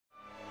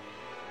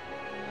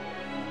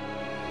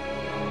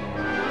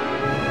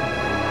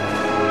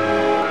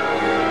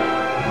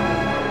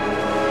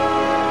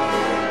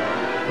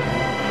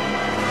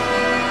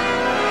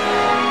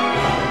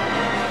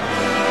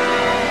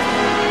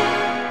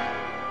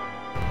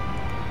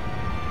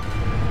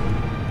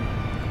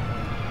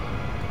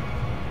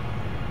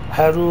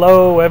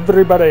Hello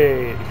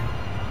everybody,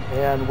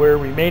 and we're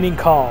remaining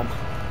calm.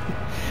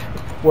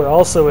 We're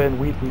also in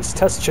Wheatley's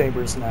test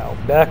chambers now,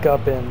 back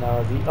up in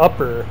the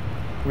upper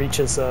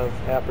reaches of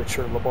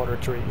Aperture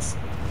Laboratories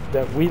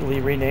that Wheatley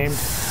renamed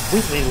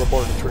Wheatley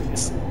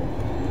Laboratories.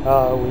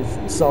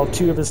 We've solved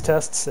 2 of his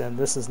tests, and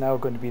this is now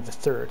going to be the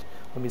 3rd.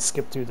 Let me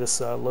skip through this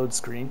load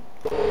screen.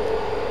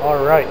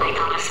 Alright. I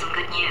got us some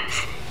good news.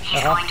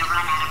 He's going to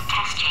run out of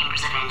test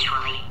chambers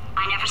eventually.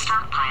 I never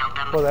stockpiled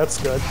them. Well, that's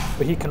good,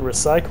 but he can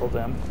recycle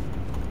them.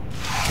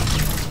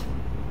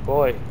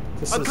 Boy,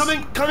 this I'm is...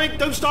 coming!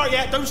 Don't start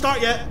yet! Well,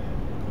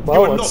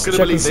 you are not going to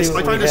believe this.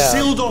 I found a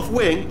sealed-off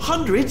wing.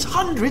 Hundreds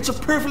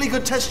of perfectly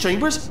good test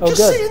chambers. Just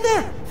sitting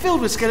there,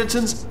 filled with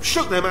skeletons.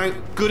 Shook them out,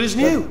 good as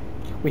new.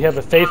 We have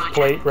a faith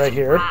plate right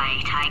here.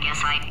 Right, I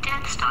guess I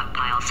did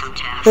stockpile some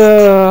tests.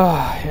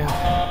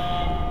 Yeah.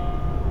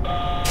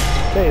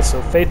 Okay,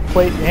 so faith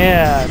plate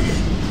and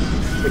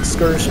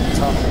excursion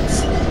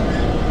tunnels.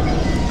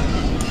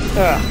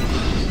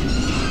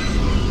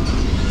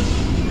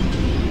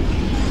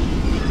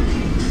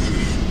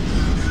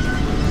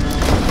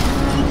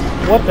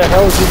 What the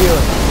hell is he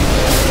doing?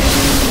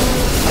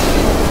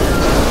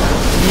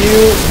 You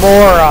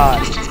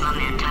moron! Just as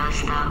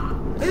mementos, though.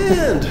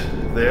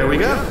 And there we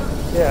go.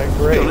 Yeah, To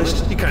great. be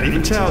honest, you can't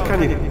even tell,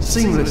 can you?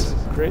 Seamless.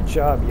 Great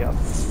job, you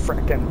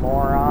frickin'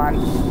 moron.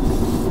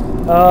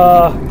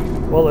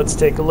 Well, let's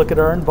take a look at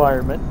our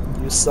environment.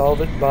 You solve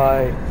it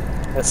by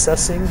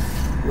assessing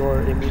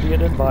your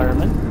immediate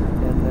environment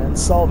and then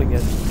solving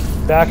it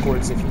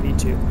backwards if you need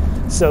to.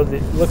 So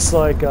it looks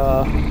like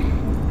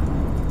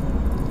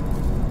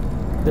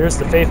there's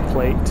the faith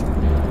plate.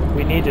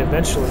 We need to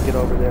eventually get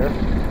over there.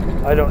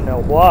 I don't know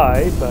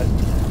why, but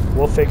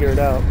we'll figure it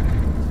out.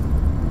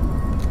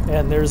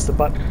 And there's the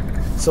button.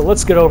 So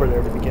let's get over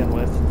there to begin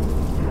with.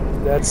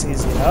 That's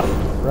easy enough,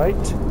 right?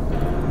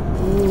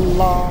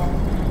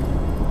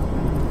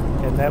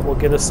 And that will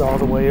get us all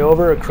the way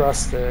over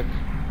across the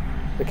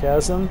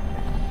chasm.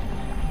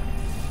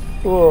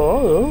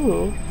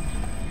 Whoa.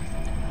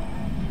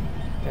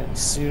 And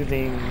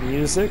soothing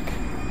music.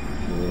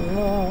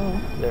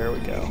 There we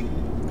go.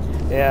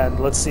 And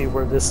let's see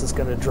where this is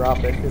going to drop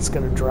it. It's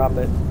going to drop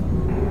it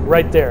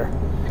right there.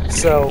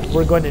 So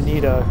we're going to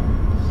need the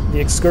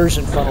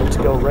excursion funnel to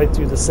go right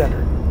through the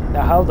center.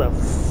 Now how the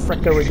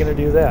frick are we going to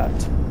do that?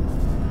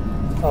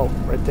 Oh,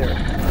 right there.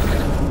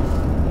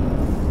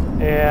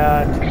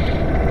 And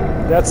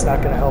that's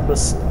not going to help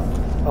us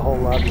a whole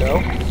lot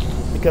though,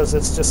 because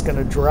it's just going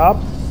to drop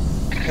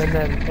and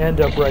then end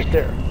up right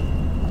there.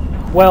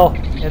 Well,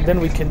 and then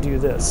we can do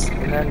this,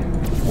 and then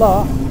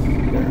there.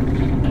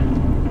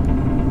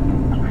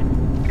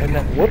 And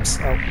then whoops,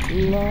 out.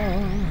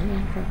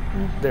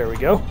 There we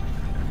go.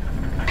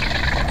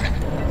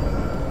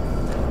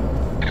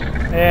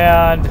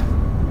 And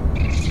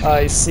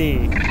I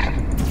see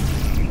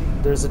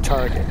there's a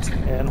target.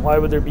 And why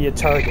would there be a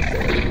target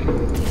there?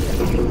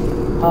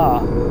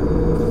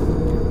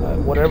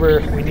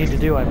 Whatever we need to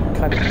do, I'm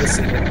kind of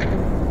missing it.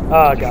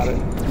 Got it.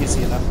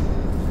 Easy enough.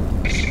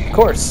 Of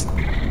course.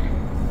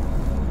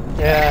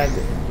 And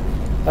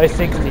I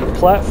think the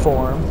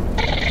platform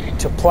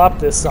to plop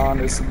this on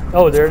is...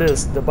 Oh, there it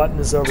is. The button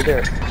is over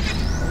there.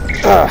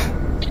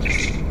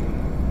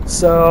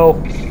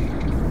 So...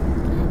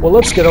 Well,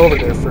 let's get over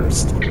there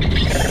first.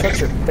 Shut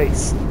your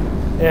face.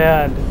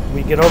 And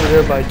we get over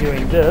there by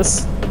doing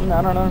this. No.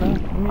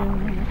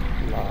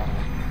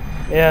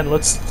 And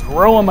let's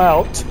throw him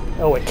out.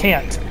 Oh, it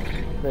can't.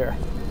 There.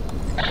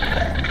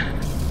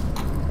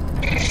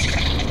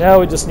 Now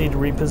we just need to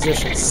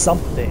reposition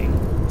something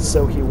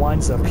so he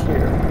winds up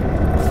here.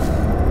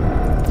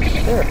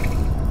 There.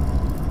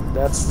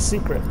 That's the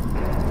secret.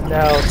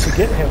 Now, to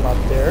get him up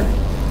there...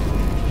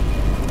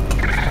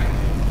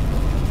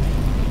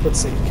 Let's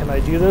see, can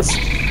I do this?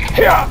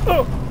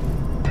 Oh.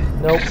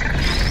 Nope.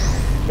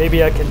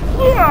 Maybe I can...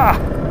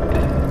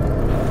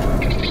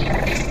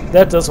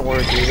 That doesn't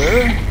work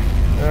either.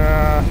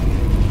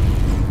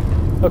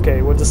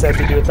 Okay, we'll just have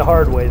to do it the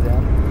hard way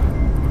then.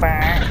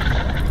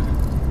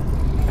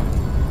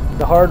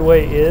 The hard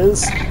way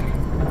is...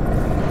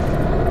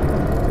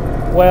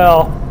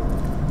 Well,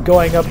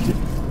 going up to...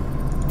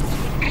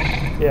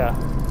 Yeah,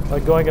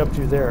 like going up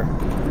through there.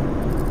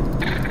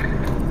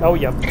 Oh,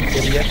 yep,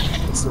 idiot.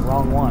 It's the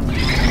wrong one.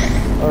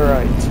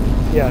 Alright.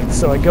 Yeah,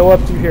 so I go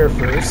up through here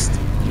first,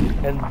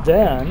 and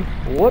then,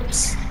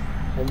 whoops,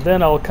 and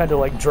then I'll kind of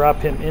like drop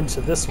him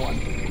into this one.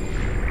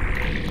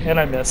 And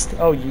I missed.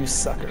 Oh, you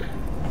sucker.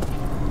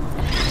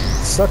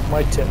 Suck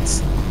my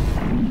tits.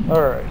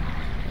 Alright.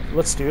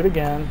 Let's do it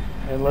again,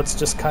 and let's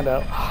just kind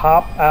of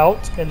hop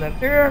out, and then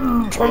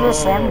into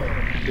this one.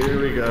 Here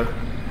we go.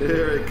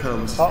 Here it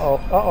comes.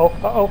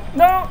 Uh-oh.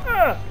 No!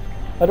 I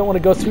don't want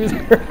to go through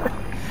there.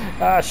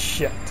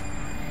 Shit.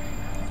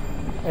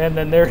 And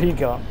then there he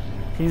goes.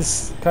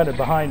 He's kind of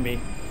behind me.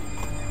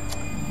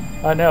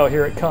 I know,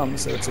 here it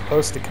comes. It's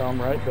supposed to come,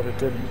 right? But it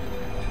didn't.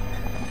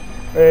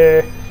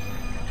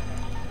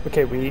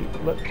 Okay,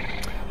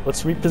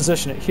 let's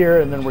reposition it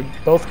here, and then we're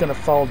both going to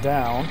fall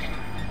down.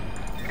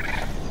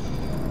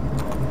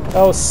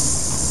 Oh,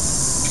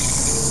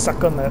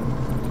 stuck on that.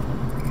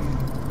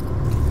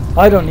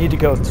 I don't need to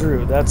go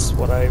through. That's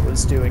what I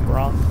was doing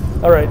wrong.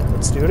 Alright,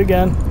 let's do it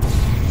again.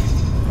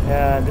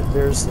 And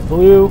there's the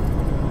blue,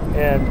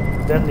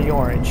 and then the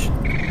orange.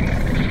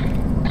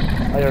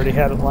 I already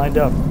had it lined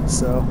up,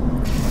 so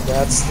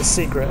that's the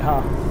secret,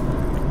 huh?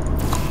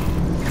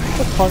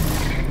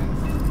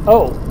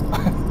 Oh,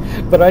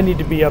 but I need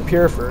to be up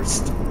here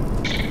first.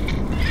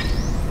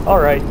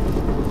 Alright.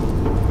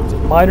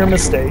 Minor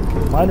mistake,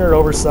 minor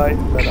oversight,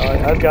 but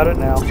I've got it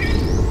now.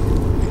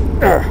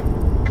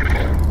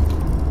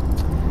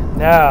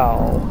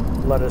 Now,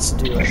 let us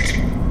do it.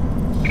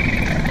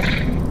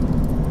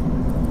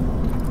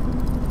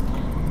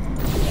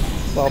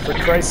 Well, for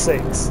Christ's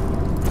sakes.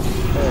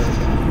 There we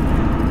go.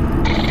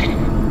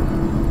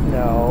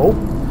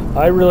 No,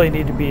 I really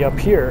need to be up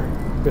here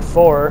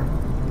before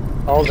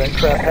all that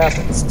crap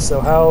happens.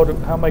 So how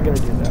am I going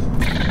to do that?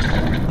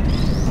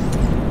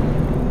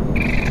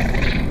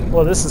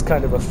 Well, this is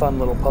kind of a fun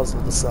little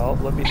puzzle to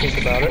solve. Let me think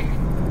about it.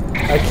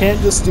 I can't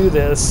just do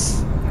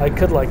this. I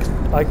could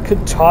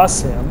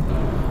toss him,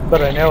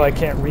 but I know I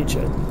can't reach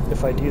it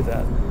if I do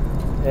that.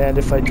 And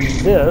if I do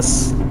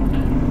this,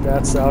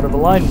 that's out of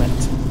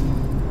alignment.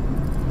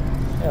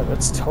 Yeah,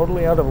 that's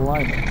totally out of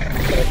alignment.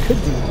 But I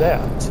could do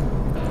that.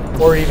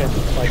 Or even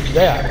like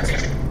that,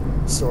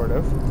 sort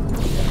of.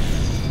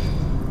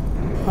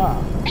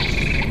 Huh.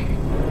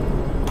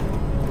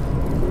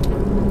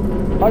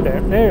 I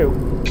don't know.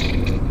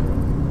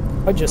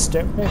 I just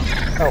don't know.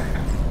 Oh.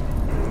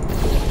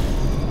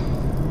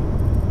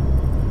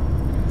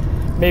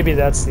 Maybe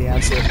that's the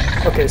answer.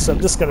 Okay, so I'm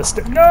just gonna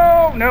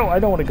No, I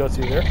don't want to go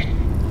through there.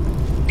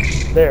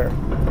 There.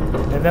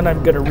 And then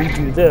I'm gonna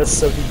redo this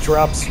so he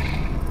drops.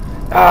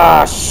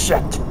 Ah,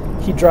 shit!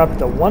 He dropped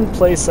the one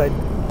place I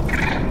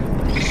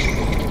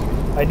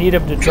need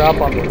him to drop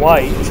on the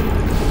white,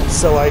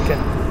 so I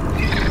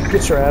can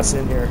get your ass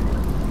in here.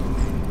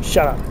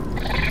 Shut up.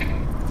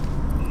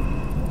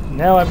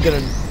 Now I'm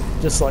gonna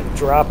just like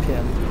drop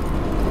him.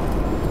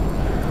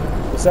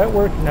 Does that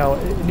work? No,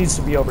 it needs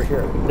to be over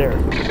here. There.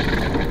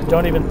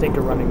 Don't even think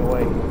of running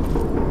away.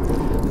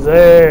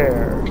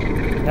 There.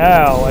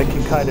 Now I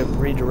can kind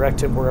of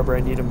redirect him wherever I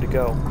need him to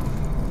go.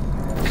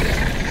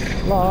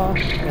 La.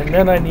 And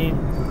then I need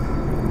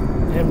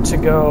him to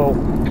go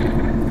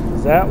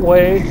that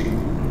way.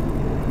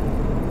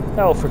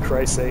 Oh, for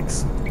Christ's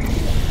sakes.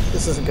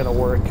 This isn't going to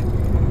work.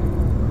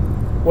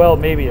 Well,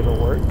 maybe it'll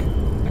work.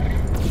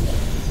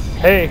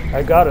 Hey,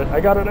 I got it.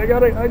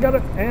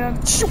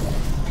 And shoot.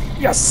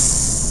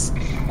 Yes!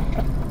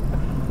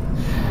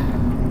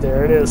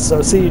 There it is.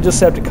 So see, you just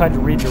have to kind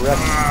of redirect.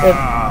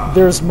 And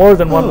there's more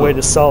than one way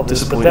to solve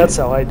this, but that's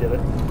how I did it.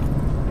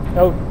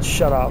 Oh,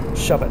 shut up.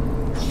 Shove it.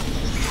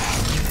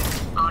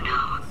 Oh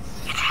no,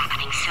 it's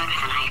happening sooner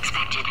than I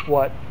expected.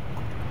 What?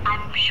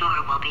 I'm sure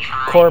we'll be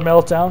fine. Core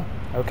meltdown?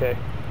 Okay.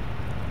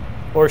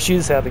 Or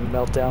she's having a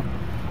meltdown.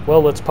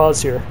 Well, let's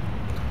pause here.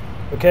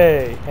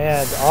 Okay,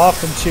 and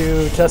off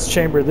into test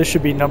chamber. This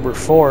should be number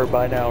 4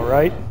 by now,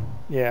 right?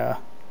 Yeah.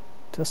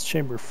 Test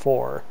chamber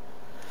 4.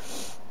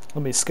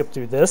 Let me skip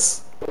through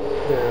this.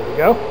 There we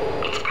go.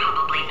 It's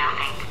probably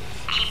nothing.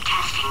 Keep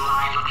testing while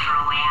I look for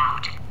a way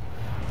out.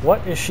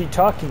 What is she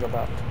talking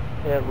about?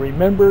 And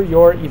remember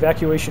your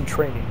evacuation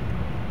training.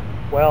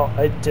 Well,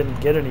 I didn't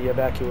get any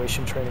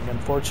evacuation training,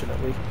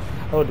 unfortunately.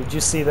 Oh, did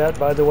you see that,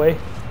 by the way?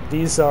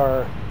 These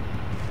are...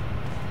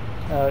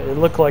 it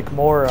looked like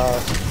more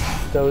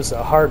those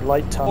hard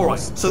light tunnels. All right,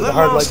 so that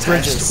last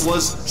test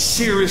was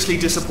seriously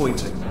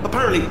disappointing.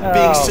 Apparently,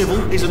 being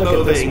civil isn't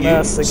motivating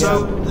you.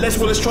 So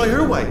let's try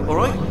her way. All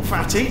right,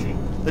 Fatty,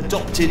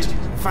 adopted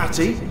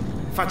Fatty,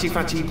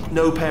 Fatty,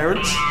 no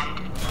parents.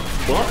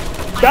 What?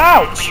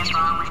 Ouch! What's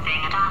wrong with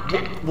being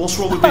adopted? What's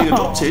wrong with being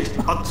adopted?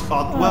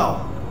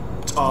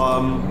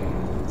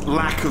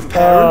 Lack of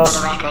parents.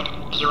 For the record,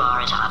 you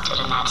are adopted,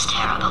 and that's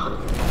terrible.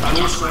 And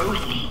also,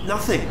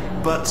 nothing.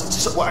 But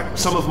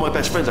some of my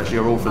best friends actually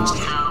are orphans.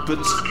 Also, but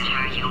look at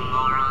her, you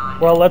moron.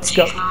 Well, let's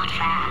go. She's not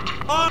fat.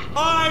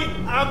 I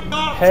am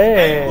not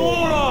Hey. a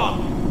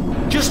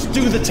moron. Just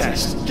do the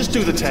test. Just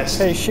do the test.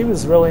 Hey, she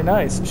was really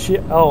nice.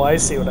 Oh, I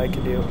see what I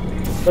can do.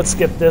 Let's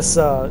get this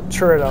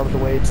turret out of the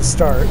way to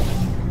start.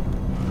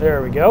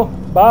 There we go.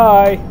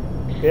 Bye,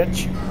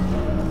 bitch.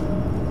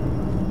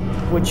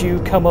 Would you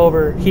come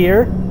over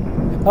here?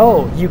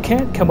 Oh, you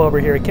can't come over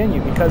here, can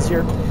you? Because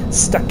you're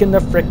stuck in the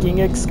fricking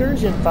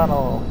excursion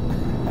funnel.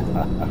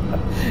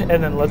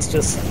 And then let's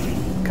just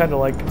kind of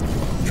like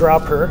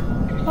drop her.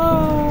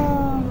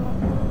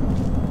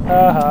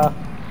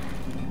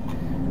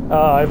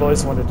 I've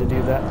always wanted to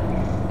do that.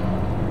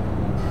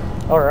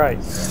 Alright,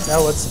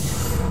 now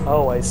let's...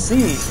 Oh, I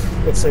see.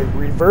 It's a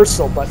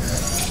reversal button.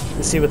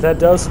 You see what that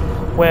does?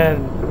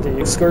 When the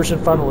excursion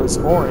funnel is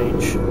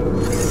orange,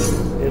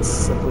 it's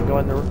simply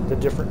going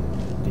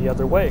the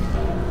other way.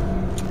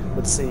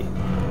 Let's see.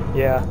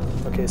 Yeah,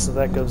 okay, so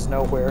that goes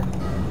nowhere.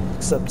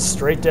 Except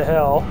straight to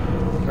hell.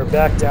 Or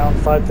back down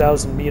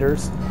 5,000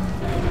 meters.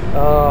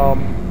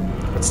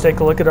 Let's take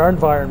a look at our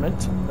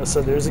environment.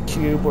 So there's a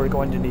cube we're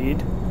going to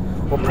need.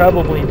 we'll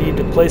probably need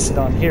to place it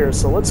on here,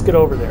 so let's get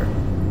over there.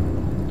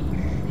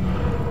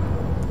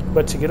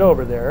 But to get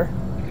over there,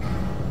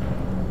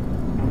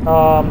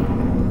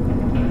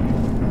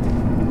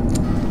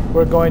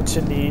 we're going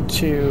to need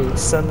to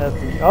send that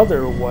the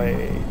other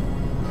way.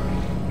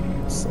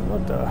 So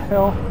what the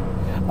hell?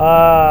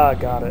 Ah,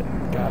 got it.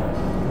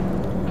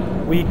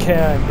 We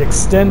can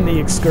extend the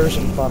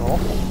excursion funnel,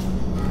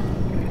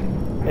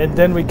 and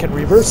then we can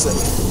reverse it.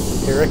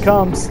 Here it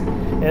comes.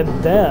 And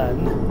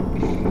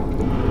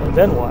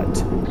then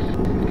what?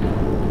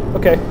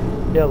 Okay.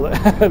 Yeah,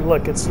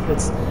 look, it's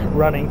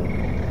running.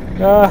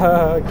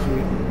 Ah,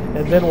 cute.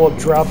 And then we'll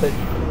drop it.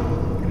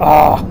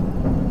 Ah,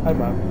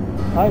 I'm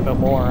a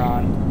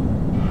moron.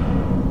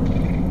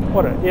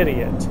 What an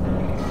idiot.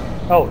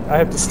 Oh, I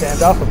have to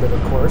stand off a bit,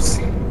 of course.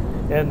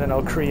 And then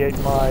I'll create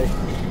my...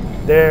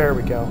 There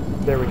we go.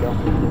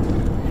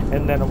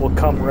 And then it will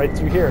come right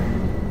through here.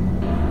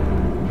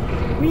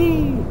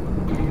 Whee!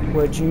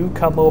 Would you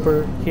come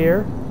over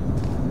here?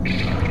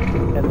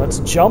 And let's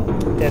jump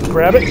and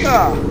grab it.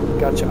 Ah,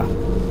 gotcha.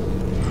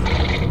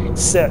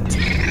 Sit.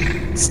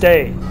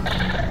 Stay.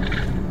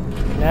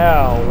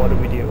 Now, what do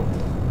we do?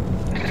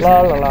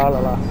 La la la la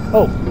la.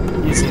 Oh,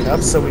 easy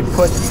enough. So we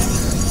put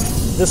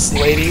this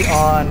lady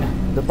on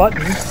the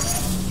button.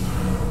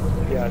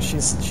 Yeah,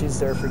 she's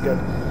there for good.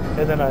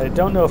 And then I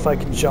don't know if I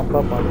can jump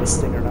up on this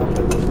thing or not,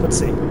 but let's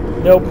see.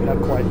 Nope, not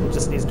quite. It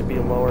just needs to be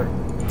lower.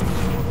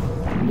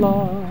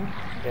 La.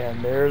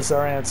 And there's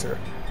our answer.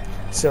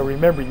 So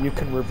remember, you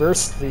can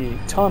reverse the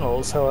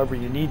tunnels however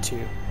you need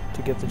to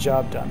get the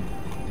job done.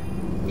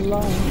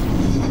 La.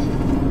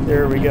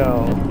 There we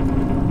go.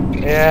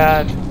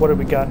 And what do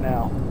we got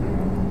now?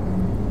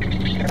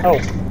 Oh,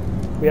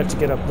 we have to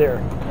get up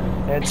there.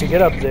 And to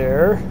get up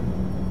there,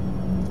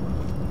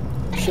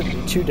 shouldn't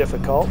be too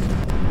difficult.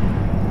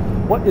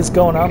 What is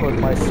going on with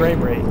my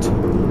frame rate?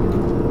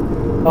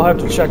 I'll have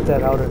to check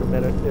that out in a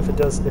minute if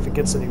it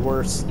gets any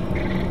worse.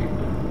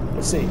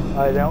 Let's see.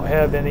 I don't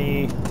have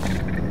any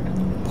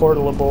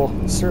portable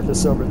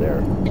surface over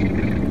there.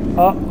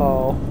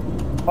 Uh-oh.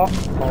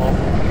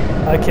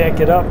 Uh-oh. I can't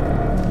get up.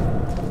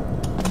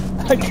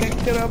 I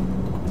can't get up.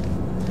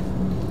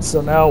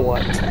 So now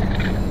what?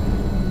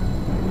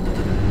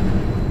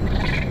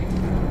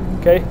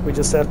 Okay, we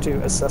just have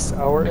to assess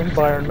our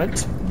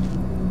environment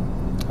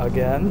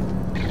again.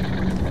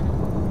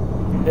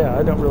 Yeah,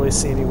 I don't really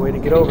see any way to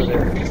get over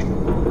there.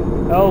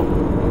 Oh,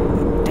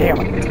 damn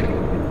it.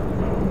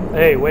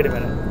 Hey, wait a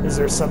minute. Is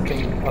there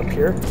something up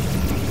here?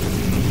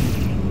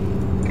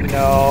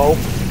 No.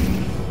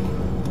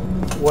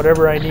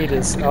 Whatever I need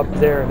is up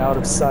there and out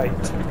of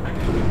sight.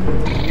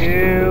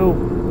 You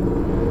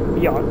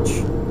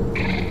biatch.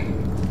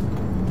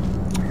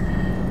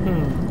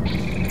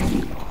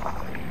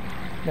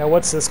 Now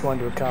what's this going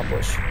to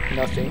accomplish?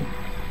 Nothing.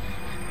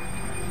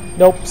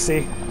 Nope,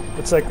 see?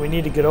 Looks like we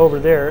need to get over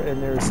there,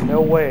 and there's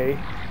no way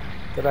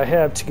that I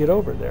have to get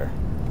over there.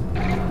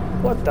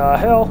 What the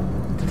hell?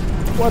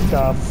 What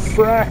the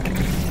frack?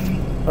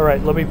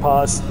 Alright, let me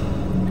pause.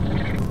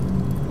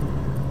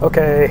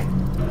 Okay.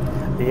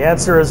 The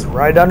answer is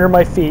right under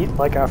my feet,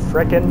 like a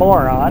frickin'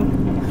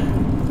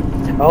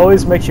 moron.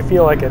 Always makes you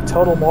feel like a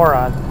total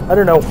moron. I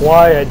don't know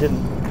why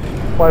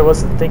I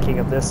wasn't thinking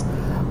of this.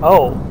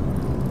 Oh.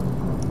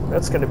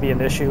 That's going to be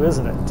an issue,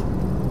 isn't it?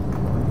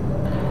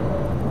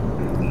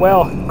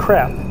 Well,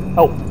 crap.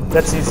 Oh,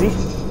 that's easy.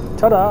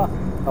 Ta-da!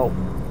 Oh.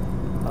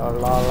 La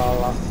la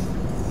la.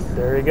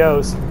 There he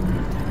goes.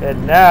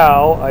 And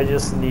now I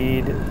just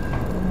need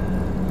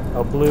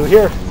a blue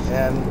here,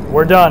 and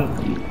we're done.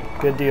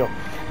 Good deal.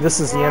 This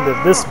is the end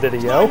of this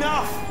video.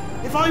 Enough!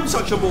 If I'm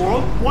such a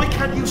moron, why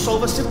can't you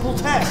solve a simple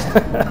test?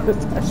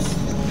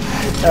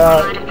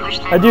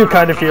 I do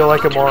kind of feel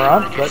like a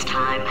moron, but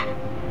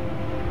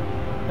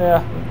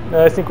yeah,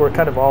 I think we're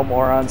kind of all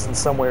morons in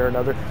some way or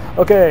another.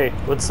 Okay,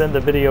 let's end the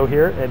video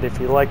here, and if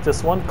you like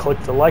this one, click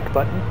the like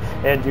button,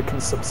 and you can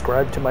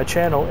subscribe to my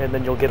channel, and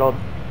then you'll get all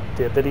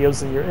the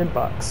videos in your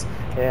inbox.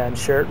 And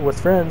share it with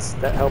friends.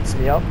 That helps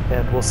me out,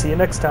 and we'll see you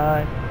next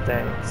time.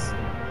 Thanks.